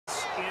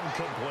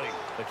Incomplete.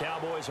 The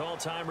Cowboys'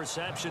 all-time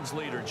receptions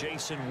leader,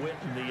 Jason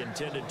Witten, the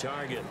intended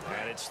target.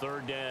 And it's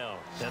third down.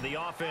 And the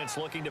offense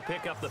looking to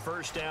pick up the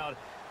first down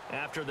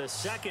after the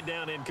second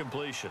down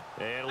incompletion.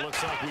 And it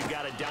looks like we've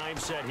got a dime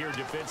set here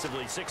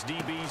defensively. 6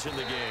 DBs in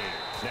the game.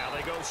 Now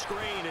they go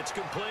screen. It's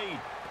complete.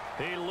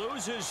 He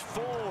loses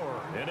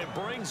 4, and it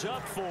brings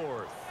up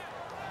 4th.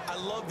 I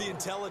love the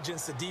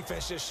intelligence the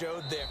defense just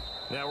showed there.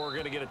 Now we're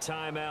going to get a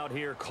timeout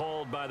here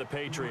called by the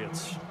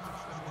Patriots.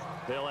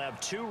 They'll have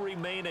 2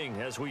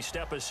 remaining as we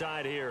step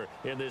aside here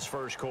in this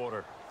first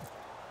quarter.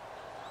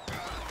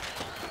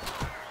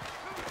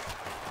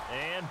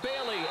 And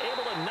Bailey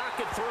able to knock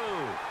it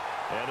through.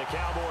 And the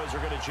Cowboys are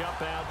going to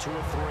jump out to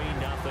a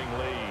 3-0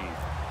 lead.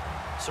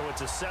 So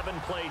it's a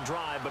 7-play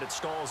drive, but it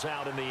stalls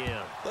out in the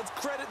end. Let's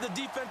credit the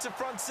defensive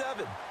front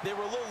 7. They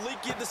were a little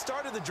leaky at the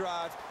start of the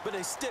drive, but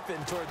they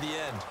stiffened toward the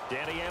end.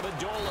 Danny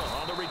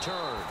Amendola on the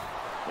return.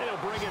 They'll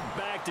bring it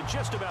back to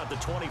just about the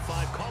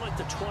 25, call it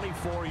the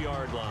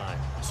 24-yard line.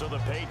 So the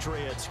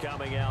Patriots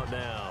coming out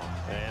now.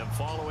 And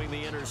following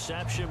the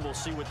interception, we'll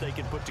see what they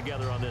can put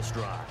together on this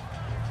drive.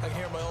 I can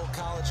hear my old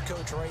college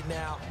coach right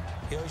now.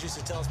 He always used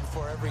to tell us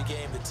before every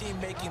game, the team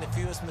making the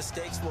fewest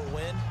mistakes will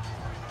win.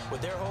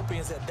 What they're hoping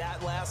is that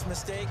that last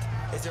mistake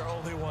is their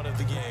only one of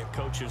the game.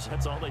 Coaches,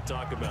 that's all they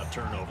talk about,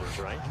 turnovers,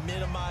 right?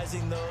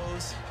 Minimizing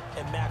those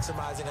and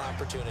maximizing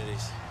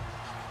opportunities.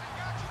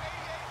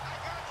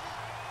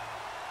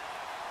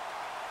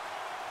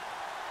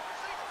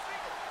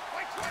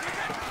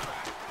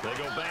 They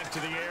go back to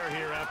the air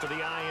here after the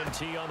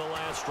INT on the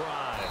last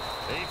drive.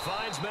 He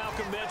finds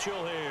Malcolm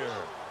Mitchell here.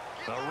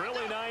 A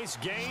really nice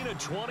gain of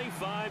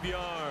 25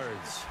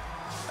 yards.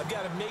 I've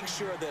got to make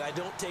sure that I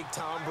don't take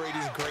Tom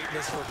Brady's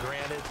greatness for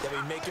granted, that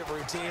we make it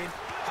routine.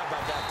 How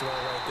about that throw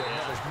right there?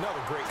 Yeah. Another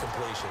great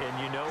completion. And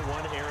you know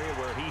one area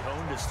where he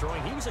honed his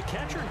throwing, he was a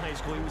catcher in high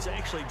school. He was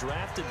actually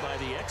drafted by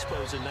the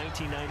Expos in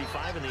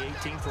 1995 in the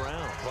 18th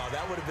round. Wow,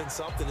 that would have been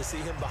something to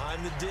see him behind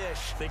the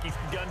dish. Think he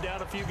gunned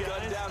down a few guys?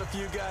 Gunned down a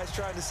few guys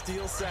trying to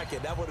steal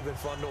second. That would have been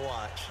fun to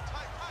watch.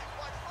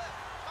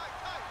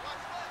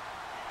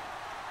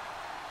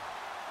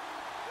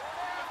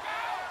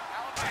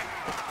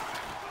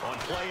 On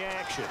play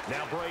action,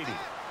 now Brady.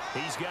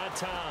 He's got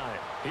time.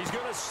 He's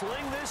going to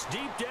sling this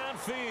deep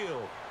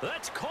downfield.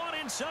 That's caught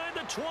inside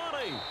the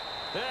 20.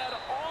 And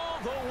all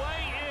the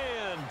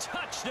way in.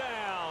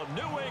 Touchdown,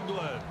 New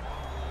England.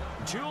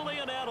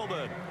 Julian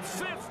Edelman,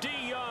 50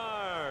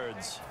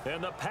 yards.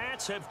 And the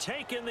Pats have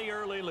taken the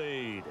early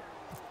lead.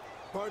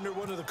 Partner,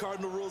 one of the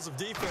cardinal rules of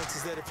defense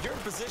is that if you're in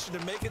position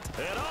to make it...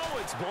 And oh,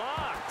 it's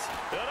blocked.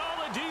 And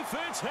all the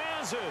defense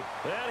has it.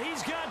 And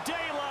he's got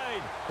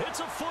daylight.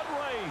 It's a foot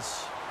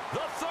race. The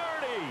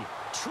 30,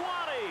 20,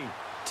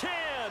 10,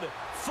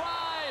 5,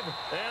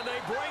 and they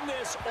bring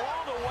this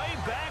all the way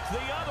back the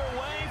other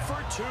way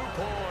for 2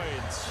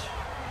 points.